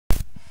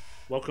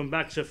welcome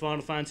back to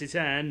Final Fantasy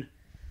X.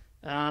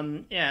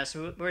 Yeah,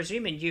 so we're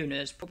assuming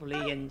Yuna's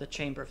probably in the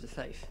Chamber of the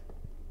Faith.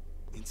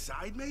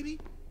 Inside, maybe?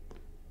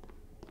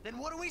 Then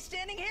what are we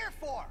standing here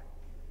for?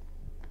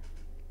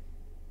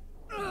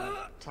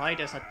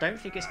 Tidus, I don't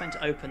think it's meant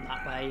to open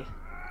that way.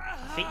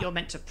 I think you're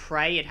meant to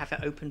pray and have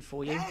it open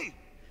for you.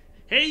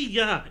 Hey,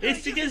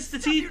 it's against the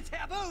team. Your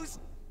taboos.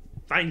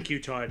 Thank you,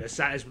 Tidus.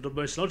 That is the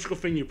most logical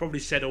thing you probably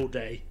said all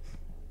day.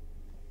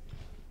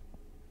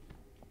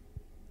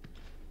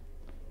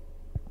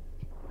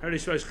 How do you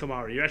suppose,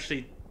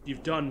 Kamari?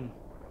 You've done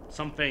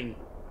something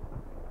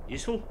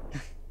useful?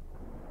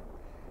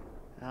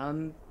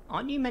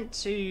 Aren't you meant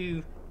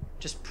to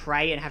just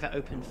pray and have it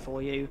open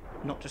for you,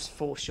 not just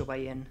force your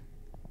way in?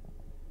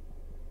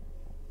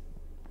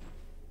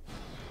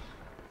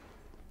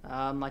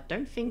 I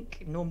don't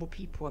think normal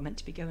people are meant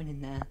to be going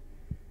in there.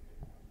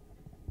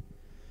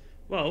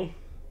 Well, do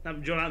you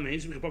know what that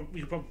means? We could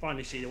probably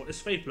finally see what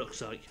this faith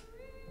looks like.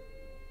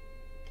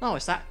 Oh,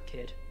 it's that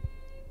kid.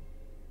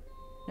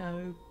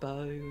 No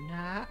bone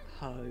at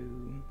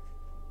home.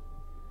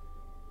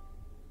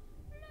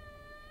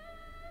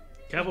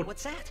 Careful.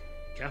 What's that?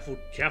 Careful,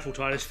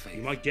 Tidus.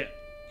 You might get...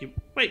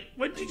 Wait,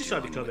 when did you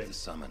decide to come in? The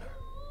summoner,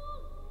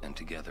 and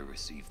together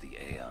receive the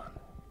Aeon.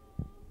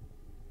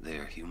 They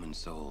are human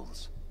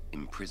souls,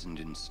 imprisoned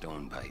in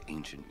stone by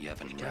ancient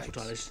Yevon rites. Careful,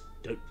 Tidus.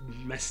 Don't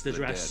mess the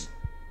dress. Dead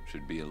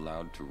should be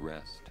allowed to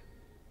rest.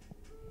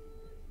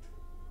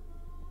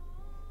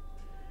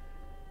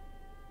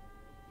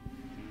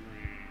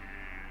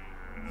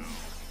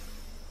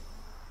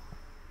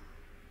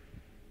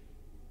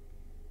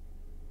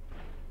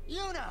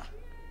 Yuna!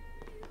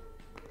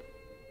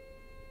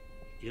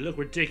 You look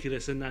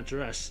ridiculous in that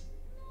dress.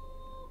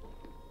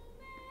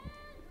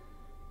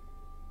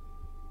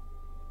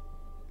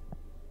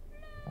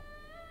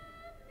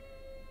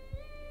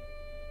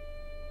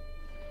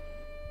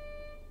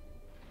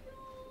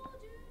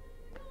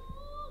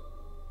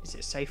 Is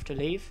it safe to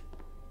leave?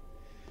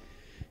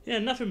 Yeah,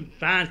 nothing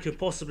bad could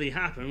possibly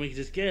happen. We can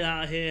just get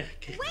out of here.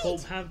 Wait!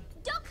 Don't come out!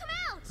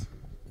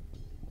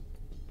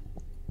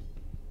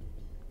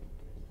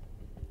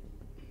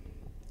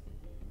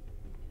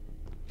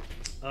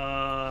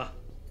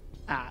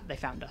 They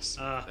found us.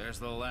 There's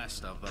the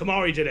last of them.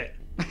 Kamari did it.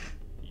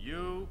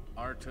 You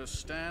are to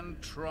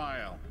stand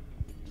trial.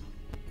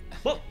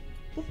 What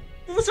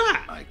was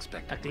that? I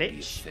expect A it will be a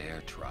glitch?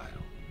 fair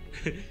trial.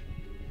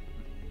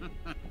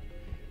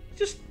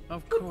 Just...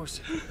 Of course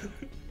it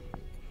will.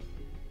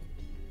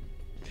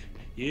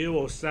 You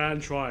will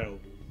stand trial.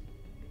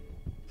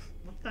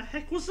 What the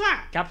heck was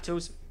that?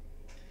 Capitals.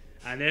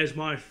 And there's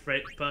my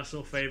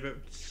personal favourite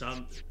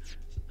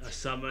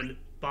summon,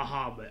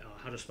 Bahamut. Oh,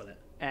 how do I spell it?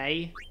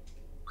 A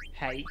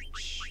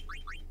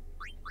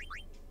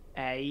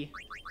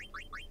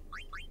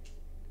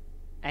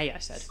I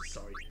said.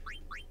 Sorry.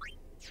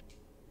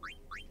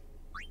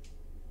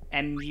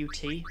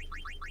 M-U-T.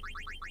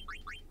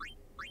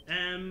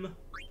 M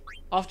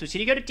Afterwards,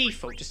 can you go to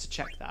default just to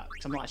check that?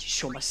 Because I'm not actually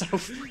sure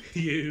myself.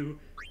 U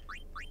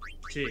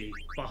T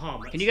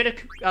Bahamut. Can you go to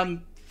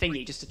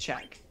thingy just to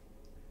check?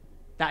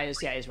 That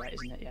is, yeah, it is right,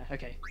 isn't it? Yeah,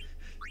 okay.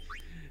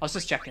 I was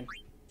just checking.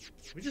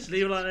 Can we just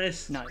leave it like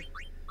this? No.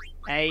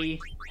 A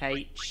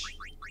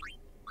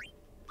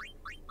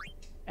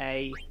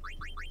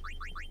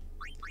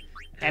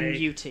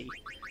M-U-T.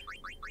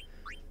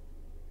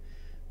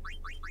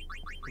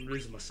 I'm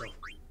losing myself.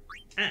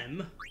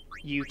 M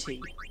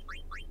U-T.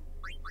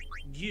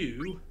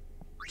 U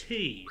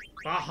T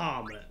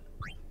Bahamut.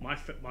 My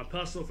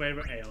personal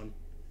favourite Aeon.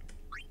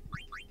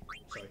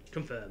 Sorry,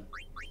 confirm.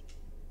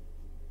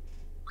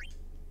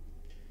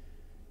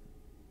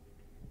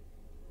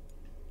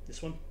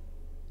 This one?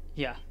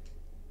 Yeah.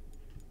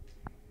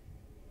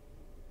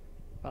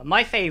 Well,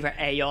 my favourite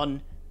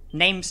Aeon,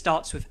 name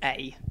starts with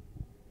A.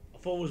 I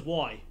thought it was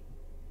Y.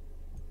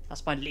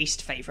 That's my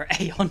least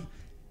favourite Aeon.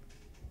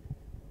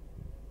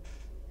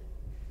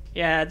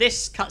 Yeah,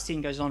 this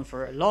cutscene goes on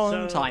for a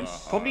long time.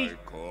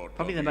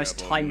 Probably the most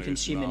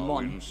time-consuming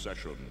one.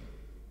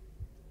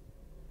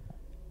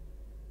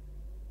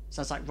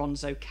 Sounds like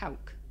Ronzo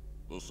Calc.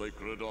 The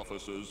sacred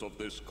officers of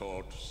this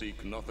court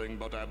seek nothing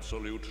but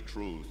absolute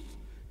truth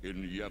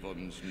in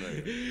Yevon's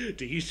name.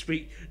 Do you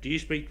speak the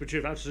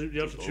truth, absolutely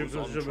the truth?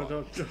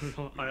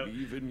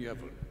 Believe in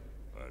Yevon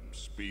and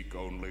speak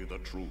only the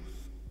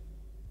truth.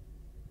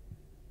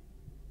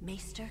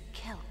 Maester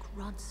Kelk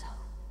Ronso.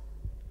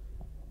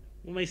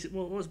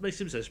 What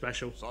makes him so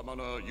special?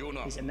 Summoner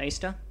Yuna. He's a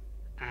Maester.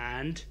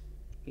 And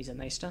He's a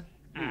Maester.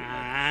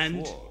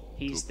 And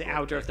He's the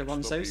elder of the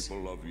Ronzos.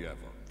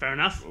 Fair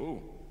enough.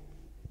 Oh.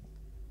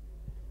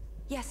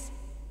 Yes.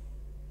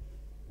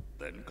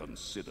 Then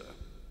consider.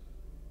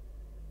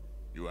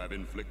 You have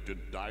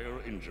inflicted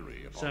dire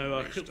injury upon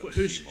So,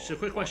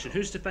 quick question: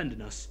 who's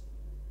defending us?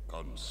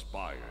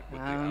 Conspired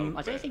with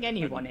I don't think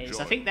anyone is.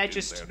 I think they're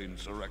just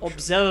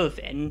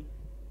observing,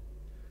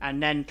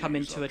 and then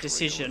coming to a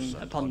decision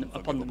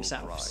upon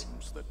themselves.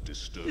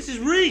 This is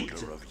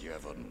rigged.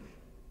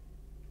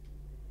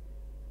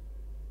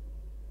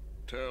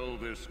 Tell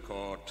this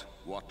court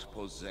what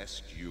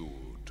possessed you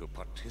to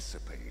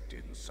participate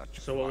in such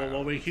So what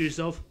are we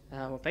accused of?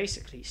 Well,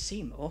 basically,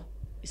 Seymour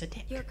is a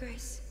dick. Your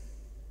Grace.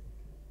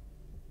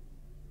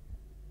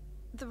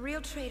 The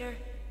real traitor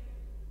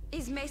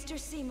is Maester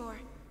Seymour.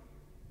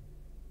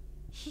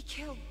 He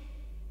killed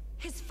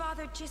his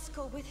father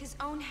Jiskel with his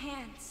own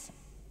hands.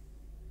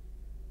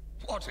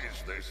 What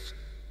is this?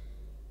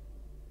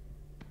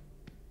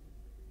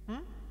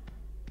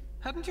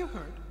 Hadn't you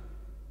heard?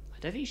 I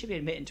don't think you should be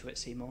admitting to it,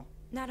 Seymour.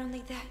 Not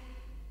only that,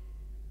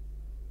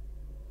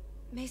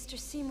 Maester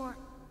Seymour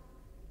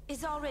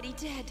is already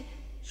dead.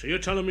 So you're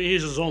telling me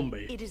he's a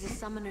zombie? It is a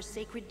summoner's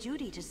sacred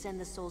duty to send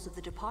the souls of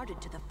the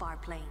departed to the far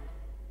plane.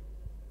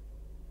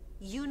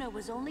 Yuna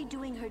was only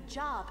doing her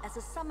job as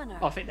a summoner.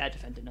 Oh, I think they're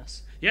defending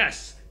us.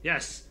 Yes,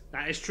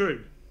 that is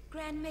true.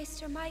 Grand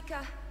Maester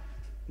Micah.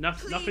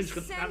 Nothing's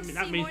gonna.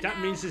 That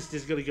means this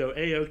is gonna go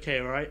a-okay,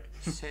 all right?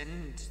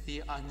 Send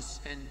the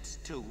unsent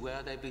to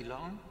where they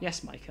belong?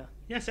 Yes, Micah.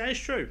 Yes, that is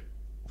true.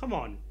 Come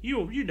on,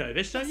 you know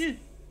this, don't you?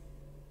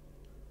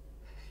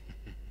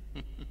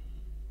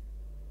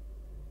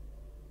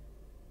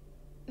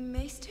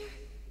 Maester?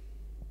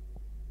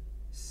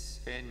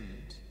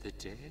 Send the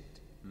dead?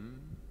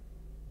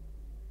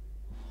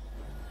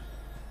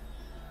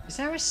 Is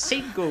there a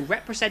single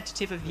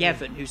representative of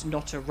Yevon who's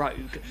not a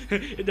rogue?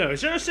 No, is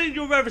there a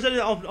single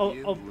representative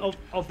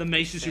of the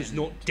Maces who's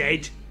not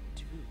dead?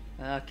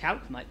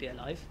 Kalk might be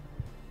alive.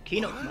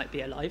 Keenock might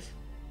be alive.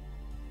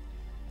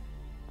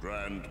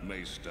 Grand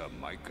Maester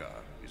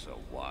Micah is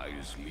a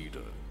wise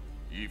leader.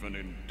 Even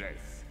in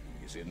death,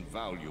 he is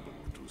invaluable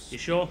to Square. You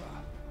sure?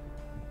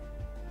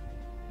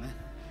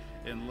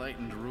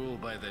 Enlightened rule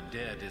by the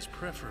dead is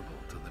preferable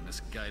to the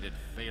misguided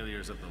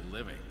failures of the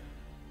living.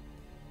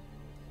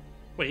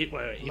 Wait.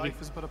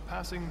 Life is but a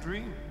passing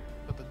dream,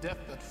 but the death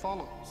that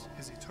follows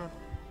is eternal.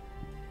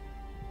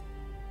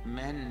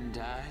 Men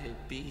die,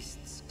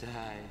 beasts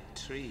die,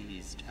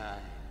 trees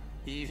die,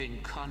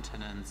 even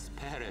continents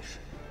perish.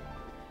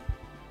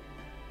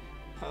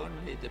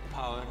 Only the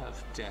power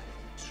of death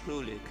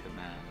truly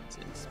commands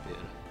in spirit.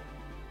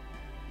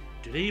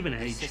 Do they even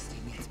age?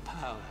 Resisting its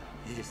power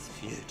is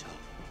futile.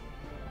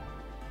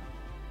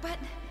 But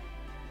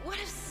what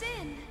of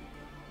sin?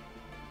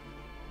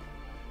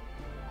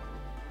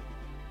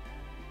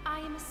 I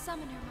am a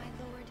summoner,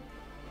 my lord,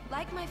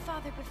 like my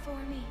father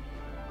before me.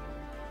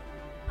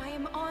 I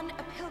am on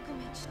a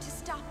pilgrimage to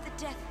stop the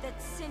death that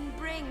sin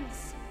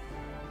brings.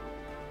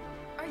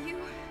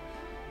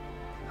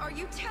 Are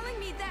you telling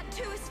me that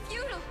too is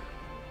futile?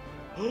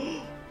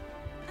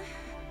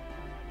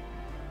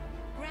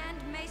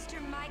 Grand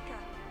Maester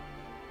Micah,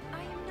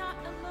 I am not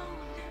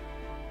alone.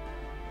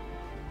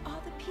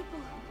 All the people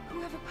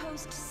who have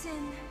opposed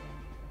sin,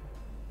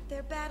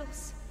 their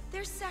battles,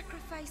 their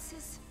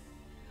sacrifices,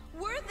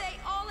 were they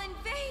all in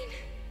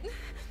vain?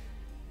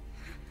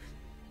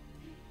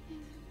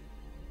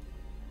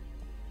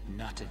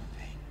 Not in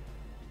vain.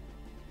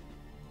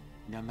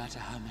 No matter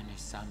how many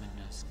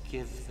summoners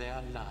give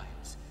their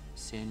lives,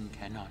 sin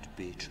cannot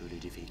be truly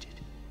defeated.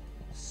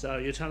 So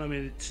you're telling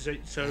me so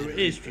it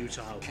is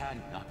futile.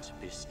 Cannot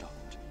be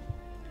stopped.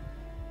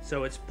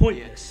 So it's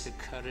pointless. Yet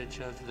the courage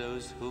of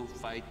those who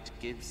fight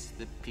gives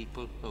the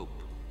people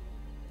hope.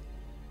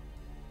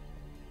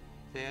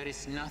 There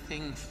is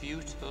nothing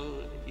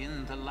futile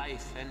in the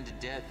life and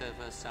death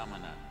of a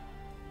summoner.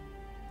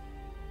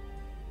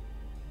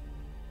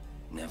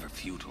 Never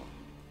futile,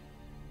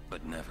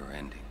 but never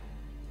ending.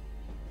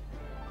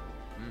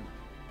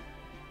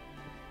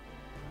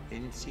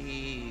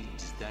 Indeed,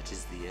 that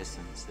is the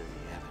essence of the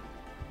heaven.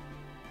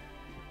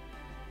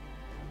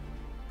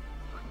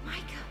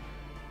 Micah.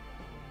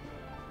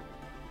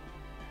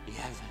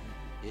 Heaven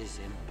is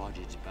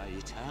embodied by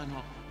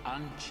eternal,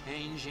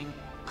 unchanging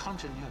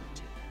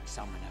continuity,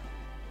 summoner.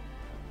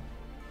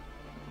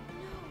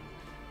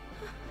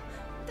 No.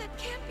 That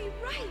can't be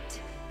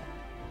right.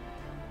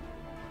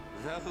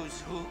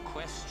 Those who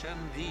question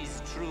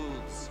these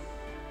truths,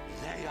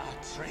 they are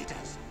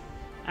traitors.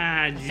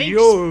 And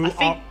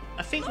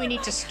I think we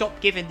need to stop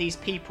giving these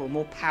people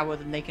more power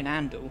than they can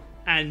handle.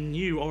 And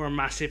you are a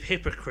massive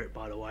hypocrite,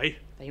 by the way.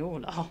 They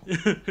all are.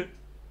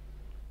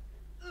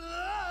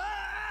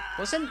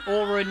 Wasn't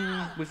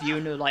Oren with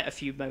Yuna like a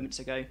few moments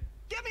ago?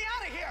 Get me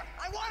out of here!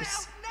 I want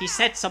out now! He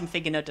said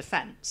something in her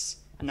defense,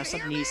 and now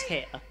suddenly he's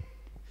here.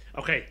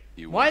 Okay.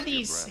 Why are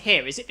these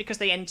here? Is it because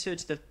they entered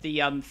the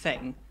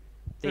thing,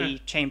 the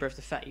Chamber of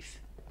the Faith?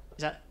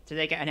 Is that? Did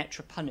they get an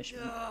extra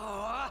punishment?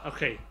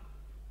 Okay.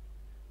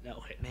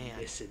 No, Man,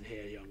 listen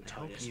here, young I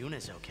hope Titus.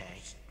 Yuna's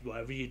okay.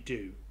 Whatever you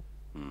do,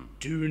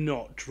 do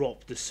not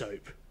drop the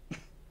soap.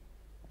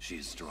 She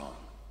is strong.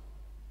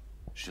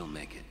 She'll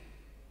make it.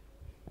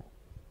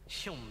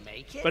 She'll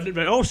make it? But in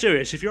all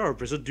serious, if you're a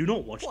prisoner, do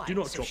not watch. What, Do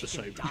not so drop she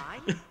the can soap.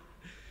 die?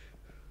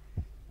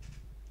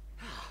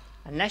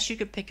 Unless you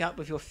could pick up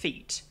with your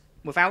feet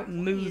without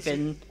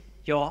moving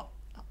your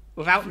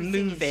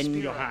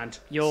Your hand.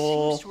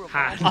 your Seems to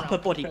revolve upper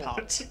around body people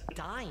part.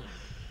 dying.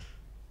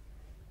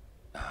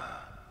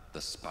 The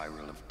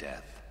spiral of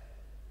death.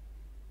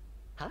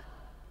 Huh?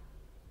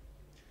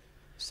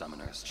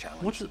 Summoners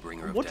challenge the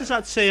bringer of What death does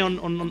that say on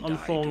and the die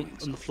floor? doing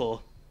so. On the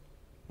floor.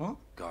 What?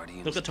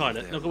 Guardians Look at give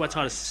Tyler. their Look at where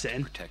Tyler's lives to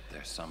sitting. protect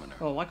their summoner.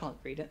 Oh, I can't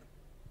read it.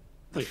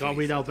 You can't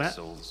read Faith of the Albert.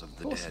 souls of the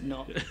Of course dead.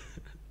 not.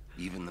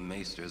 Even the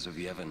maesters of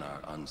Yevon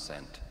are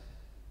unsent.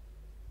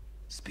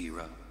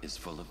 Spira is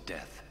full of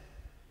death.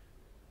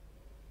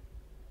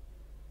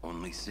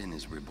 Only sin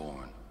is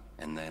reborn,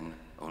 and then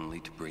only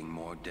to bring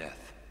more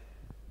death.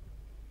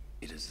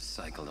 It is a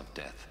cycle of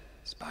death,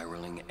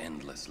 spiraling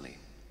endlessly.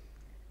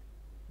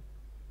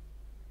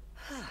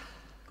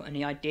 Got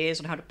any ideas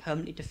on how to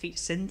permanently defeat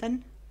sin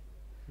then?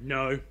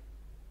 No.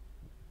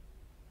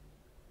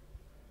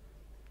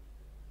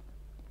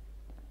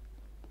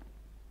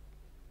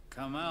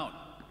 Come out.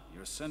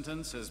 Your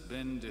sentence has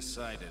been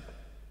decided.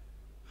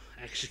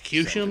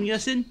 Execution, I'm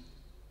guessing?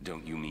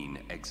 Don't you mean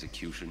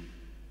execution?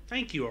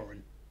 Thank you,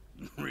 Oren.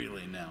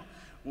 Really now,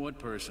 what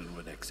person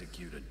would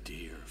execute a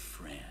dear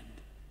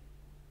friend?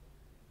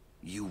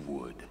 You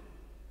would.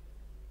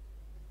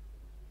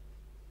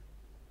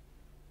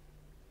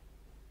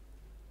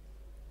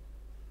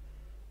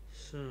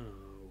 So,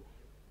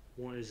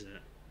 what is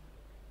it?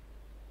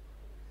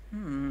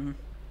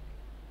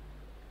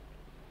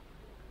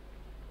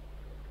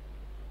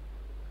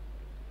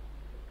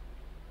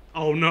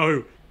 Oh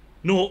no!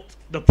 Not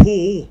the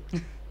pool!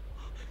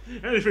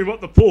 Anything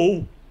but the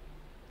pool!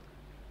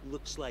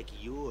 Looks like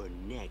you're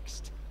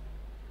next.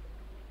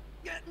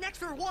 Next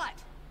for what?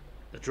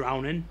 The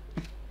drowning.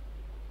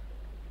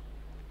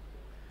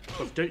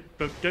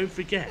 But don't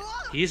forget,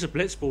 he is a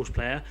Blitzballs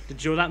player.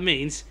 Did you know what that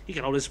means? He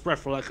can hold his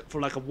breath for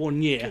like a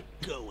 1 year.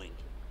 Get going.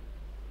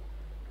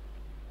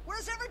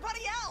 Where's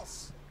everybody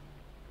else?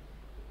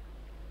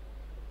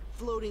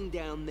 Floating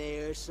down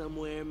there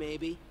somewhere,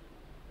 maybe?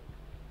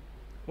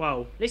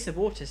 Wow. At least the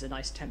water's a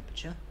nice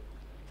temperature.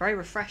 Very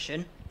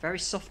refreshing, very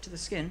soft to the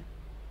skin.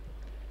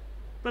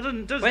 But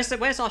doesn't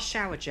Where's our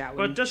shower gel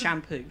and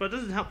shampoo? But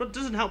doesn't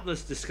help the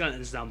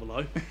skeletons down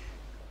below.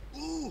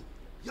 Ooh,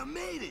 you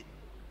made it.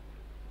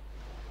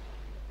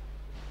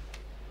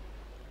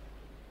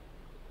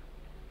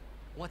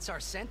 What's our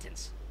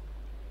sentence?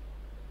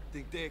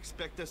 Think they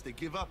expect us to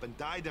give up and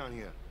die down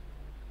here?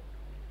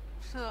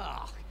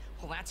 Oh,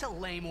 well, that's a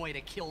lame way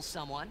to kill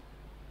someone.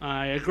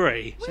 I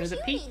agree. So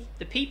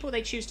the people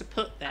they choose to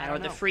put there are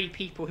the 3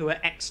 people who are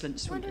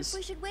excellent Wonder if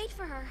swimmers. we should wait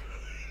for her.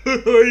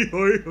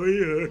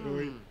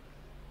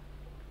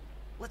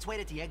 Let's wait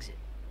at the exit.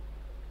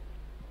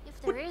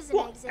 If there is an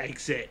exit.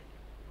 Exit?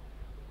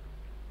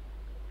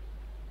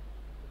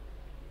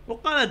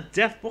 What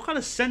kind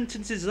of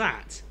sentence is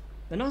that?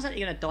 They're not exactly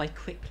going to die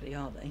quickly,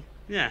 are they?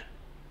 Yeah.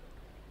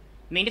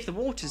 I mean, if the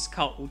water's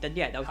cold, then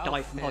yeah, they'll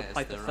die from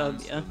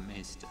hypothermia.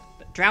 Maester?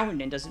 But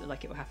drowning doesn't look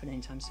like it will happen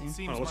anytime soon.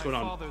 Seems what's my going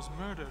on? father's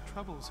murder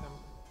troubles him.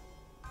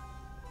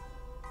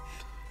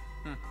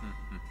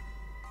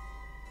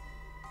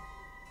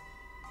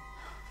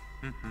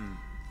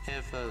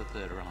 Ever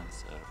the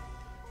answer.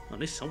 At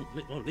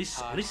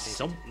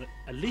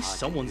least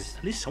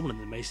someone in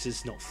the mace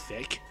is not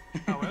thick.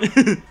 However,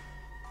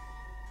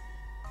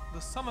 the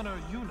summoner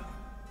Yuna,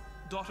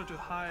 daughter to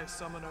High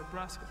Summoner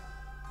Braska.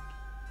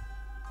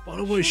 By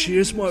the way, she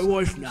is my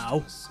wife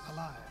now.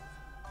 Alive.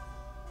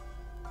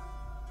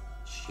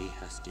 She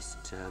has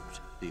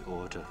disturbed the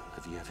order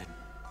of Yevon.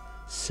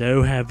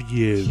 So have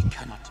you. She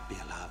cannot be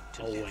allowed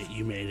to Oh live. wait,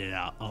 you made it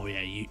out. Oh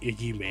yeah,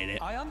 you made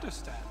it. I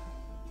understand.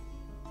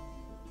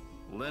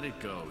 Let it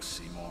go,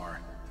 Seymour.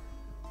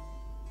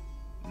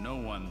 No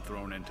one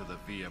thrown into the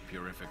Via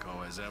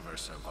Purifico has ever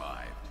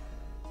survived.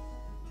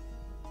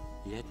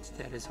 Yet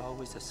there is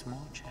always a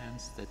small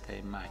chance that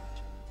they might.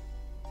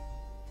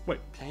 Wait,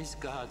 Place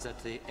guards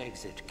at the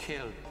exit.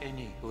 Kill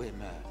any who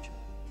emerge.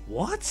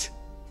 what?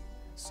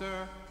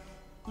 Sir,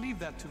 leave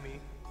that to me.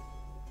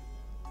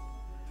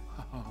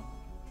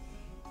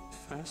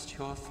 First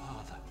your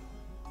father,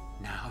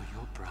 now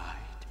your bride.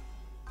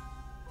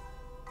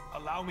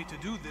 Allow me to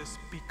do this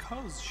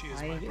because she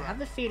is I my bride. have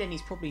the feeling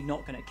he's probably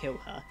not going to kill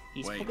her.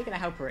 He's Wait, probably going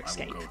to help her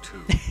escape. I will go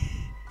too.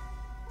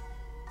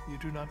 You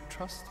do not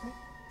trust me?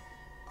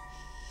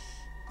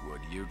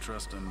 Would you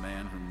trust a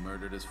man who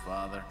murdered his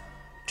father?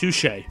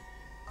 Touche.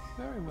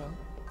 Very well.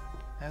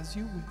 As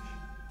you wish.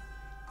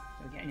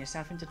 You're getting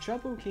yourself into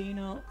trouble,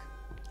 Keenock.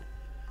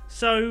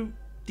 So,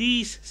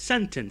 these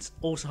sentence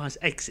also has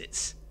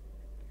exits.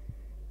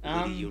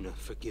 Lady Yuna,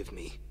 forgive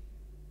me.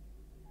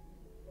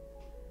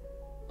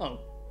 Oh,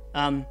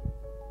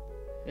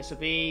 this will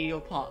be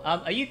your part.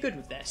 Are you good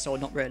with this, or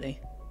not really?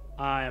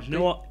 I have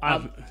no.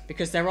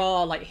 Because there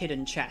are like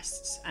hidden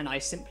chests, and I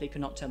simply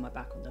could not turn my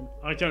back on them.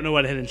 I don't know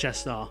where the hidden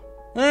chests are.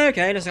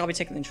 Okay, looks like I'll be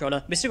taking the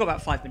controller. We've still got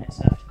about 5 minutes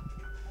left.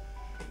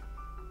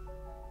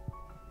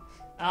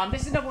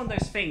 This is another one of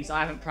those things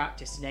I haven't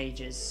practiced in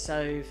ages,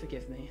 so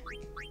forgive me.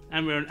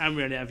 And we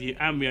only have you.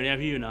 And we only have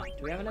Yuna.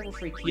 Do we have a level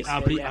 3 quiz? Yeah,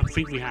 I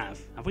think we have.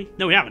 Have we?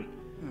 No, we haven't.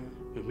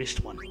 We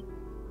missed one.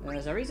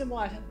 There's a reason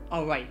why.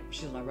 Oh right,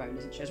 she's on her own,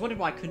 isn't she? I was wondering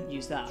why I couldn't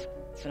use that.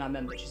 Then I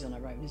remembered she's on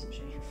her own, isn't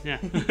she? Yeah.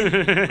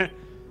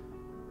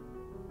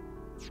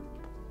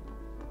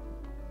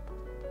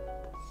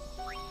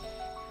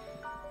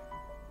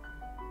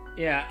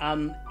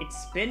 Yeah,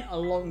 it's been a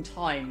long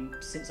time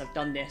since I've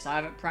done this. I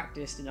haven't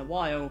practiced in a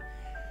while.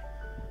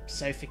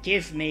 So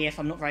forgive me if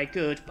I'm not very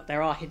good, but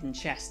there are hidden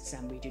chests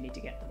and we do need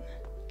to get them.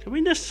 Can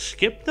we just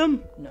skip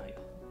them? No.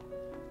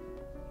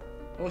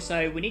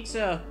 Also, we need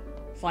to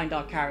find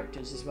our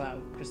characters as well,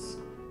 because...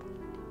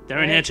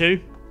 They're in here too?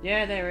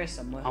 Yeah, there is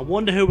somewhere. I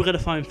wonder who we're going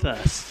to find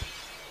first.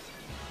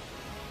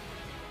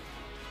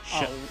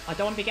 Oh, I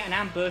don't want to be getting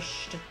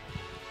ambushed.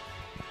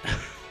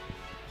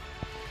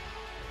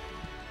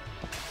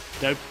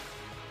 Nope.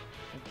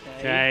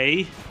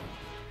 Okay.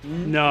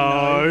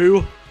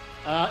 No.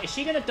 Is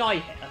she going to die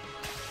here?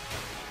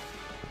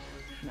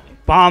 No.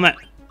 Bomb it.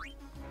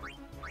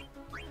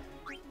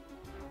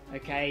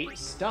 Okay,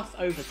 stuff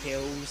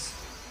overkills.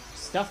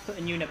 Stuff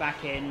putting Yuna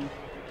back in.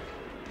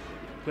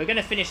 We're going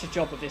to finish the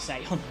job of this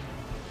Aeon.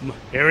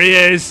 Here he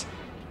is.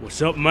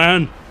 What's up,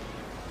 man?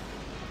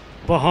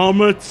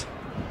 Bahamut.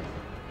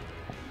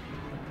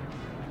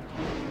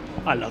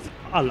 I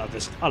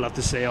love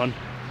this Aeon.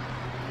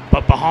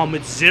 But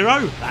Bahamut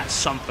Zero? That's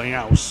something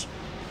else.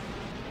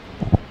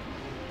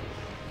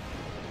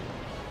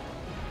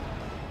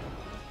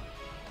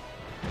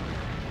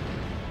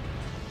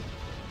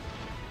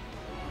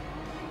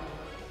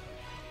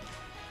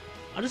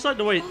 I just like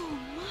the way.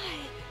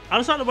 I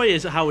just like the way it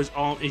is how his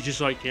arm is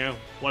just like, you know,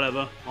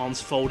 whatever,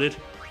 arms folded.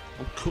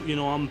 I'm cool, you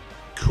know, I'm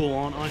cool,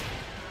 aren't I?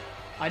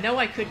 I know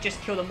I could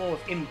just kill them all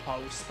with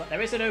impulse, but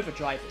there is an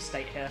overdrive at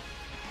stake here.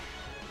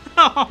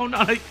 Oh,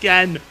 not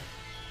again!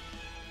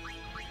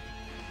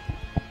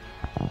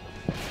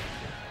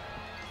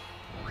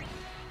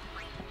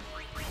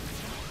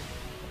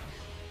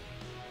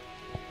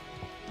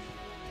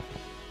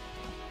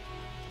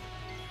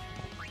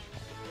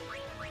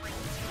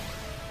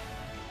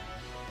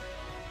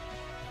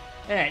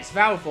 Yeah, it's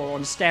Valvor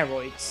on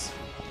steroids.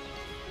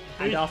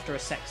 And after a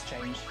sex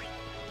change.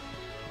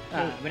 We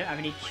don't have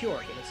any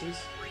cure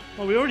abilities.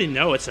 Well, we already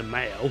know it's a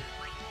male.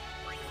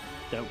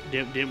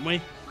 Didn't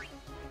we?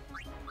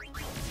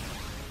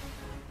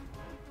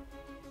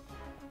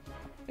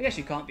 I guess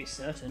you can't be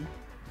certain.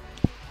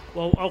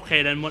 Well,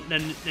 okay then. What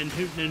then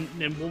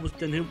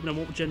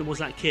what gender was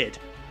that kid?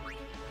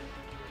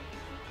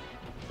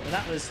 Well,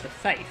 that was the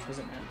Faith,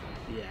 wasn't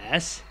it?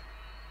 Yes.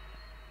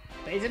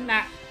 But isn't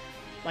that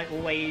like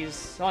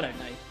always? I don't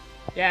know.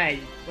 Yeah,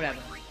 whatever.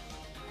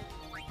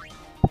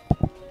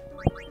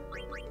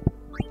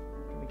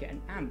 Can we get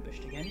an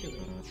ambushed again? Do we?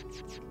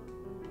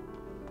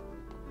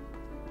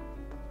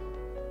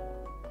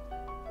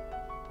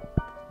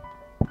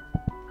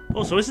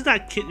 Also, isn't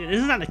that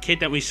the kid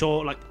that we saw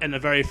like in the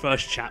very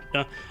first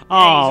chapter?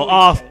 Oh,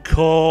 of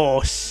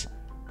course.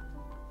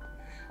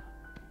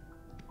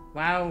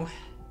 Wow.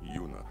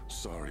 Yuna,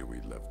 sorry we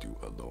left you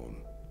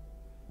alone.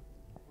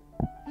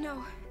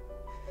 No,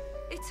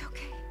 it's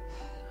okay.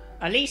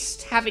 At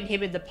least having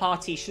him in the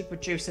party should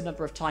reduce the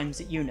number of times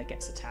that Yuna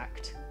gets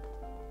attacked.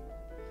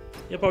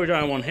 You'll probably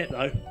die in one hit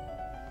though.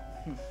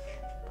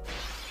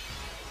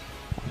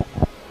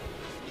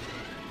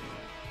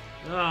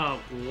 Oh,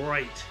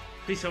 great.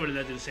 Please tell me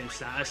they'll do the same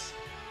status.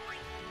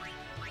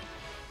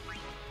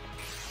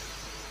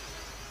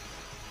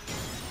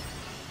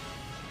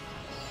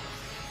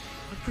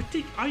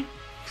 I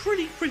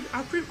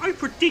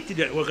predicted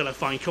that we're gonna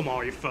find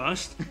Kamari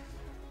first.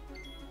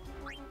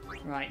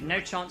 Right,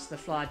 no chance of the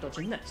flyer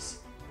dodging this.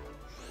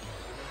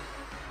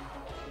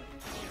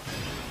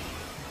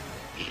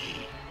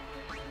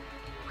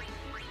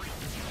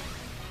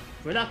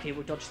 If we're lucky,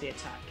 we'll dodge the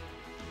attack.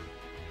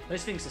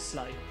 Those things are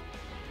slow.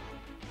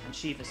 And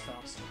Shiva's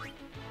fast.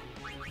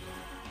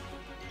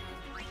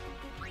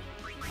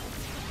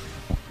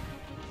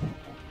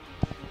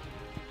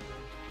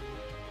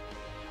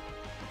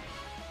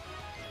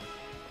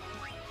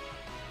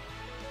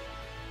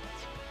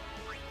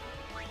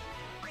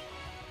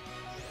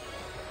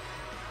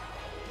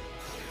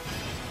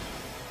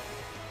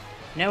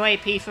 No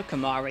AP for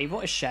Kamari,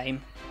 what a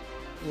shame.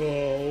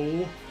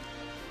 Whoa.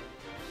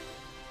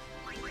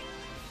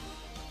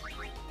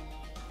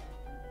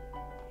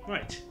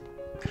 Right.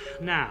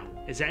 Now,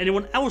 is there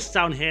anyone else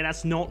down here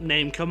that's not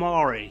named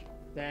Kamari?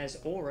 There's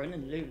Auron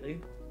and Lulu.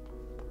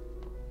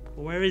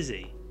 Where is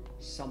he?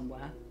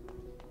 Somewhere.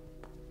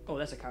 Oh,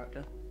 there's a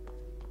character.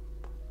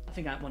 I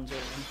think that one's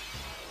Auron.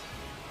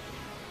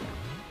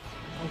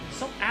 Oh,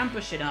 stop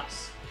ambushing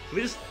us. Can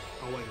we just...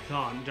 Oh wait, we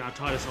can't. I'm gonna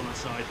tie this on that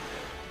side.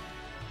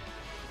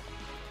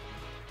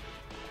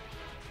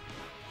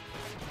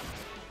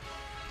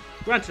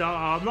 Granted,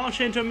 I'm not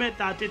ashamed to admit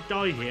that I did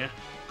die here.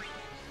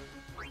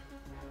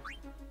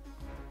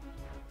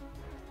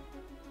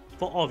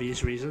 For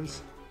obvious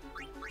reasons.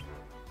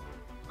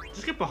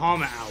 Just get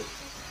Bahamut out.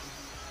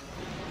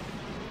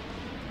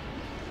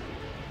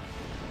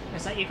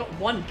 It's like you've got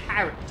one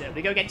character,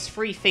 we go against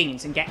 3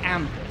 fiends and get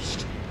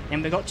ambushed.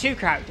 Then we've got 2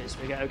 characters,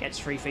 we go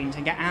against 3 fiends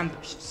and get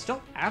ambushed.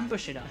 Stop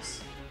ambushing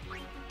us.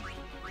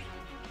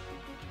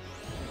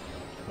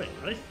 Wait,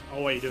 really?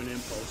 Oh wait, you're doing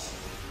impulse.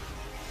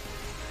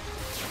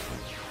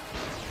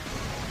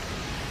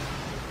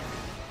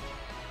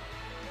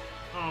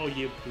 Oh,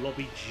 you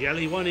blobby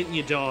jelly, why didn't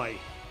you die?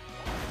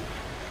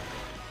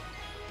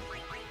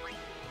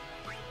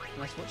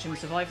 Let's watch him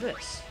survive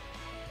this.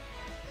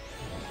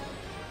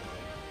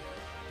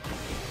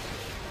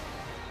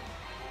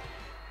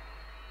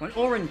 When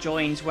Oren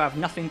joins, we'll have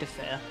nothing to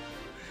fear.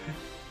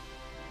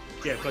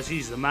 Yeah, because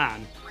he's the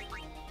man.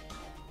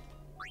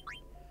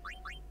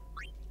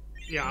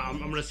 Yeah, I'm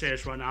gonna say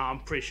this right now. I'm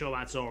pretty sure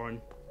that's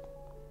Oren.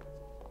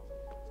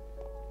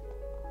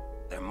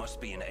 There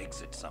must be an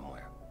exit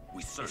somewhere.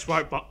 We search. It's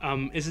right,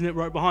 isn't it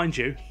right behind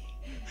you?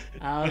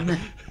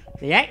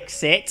 The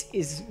exit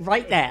is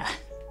right there.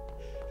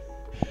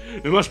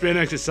 There must be an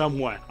exit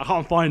somewhere. I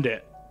can't find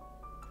it.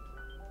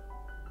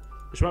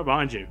 It's right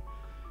behind you.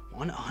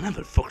 I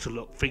never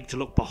think to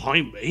look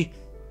behind me.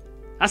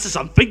 That's just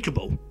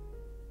unthinkable.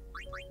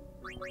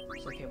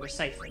 It's okay, we're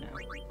safe for now.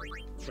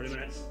 20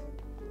 minutes.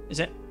 Is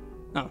it?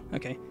 Oh,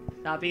 okay.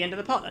 That'll be the end of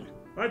the part then.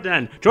 Right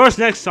then, join us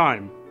next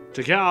time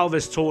to get out of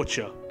this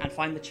torture. And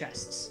find the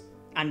chests.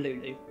 And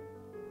Lulu.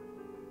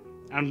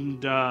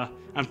 And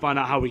find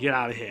out how we get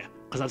out of here.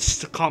 Because I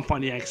just can't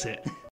find the exit.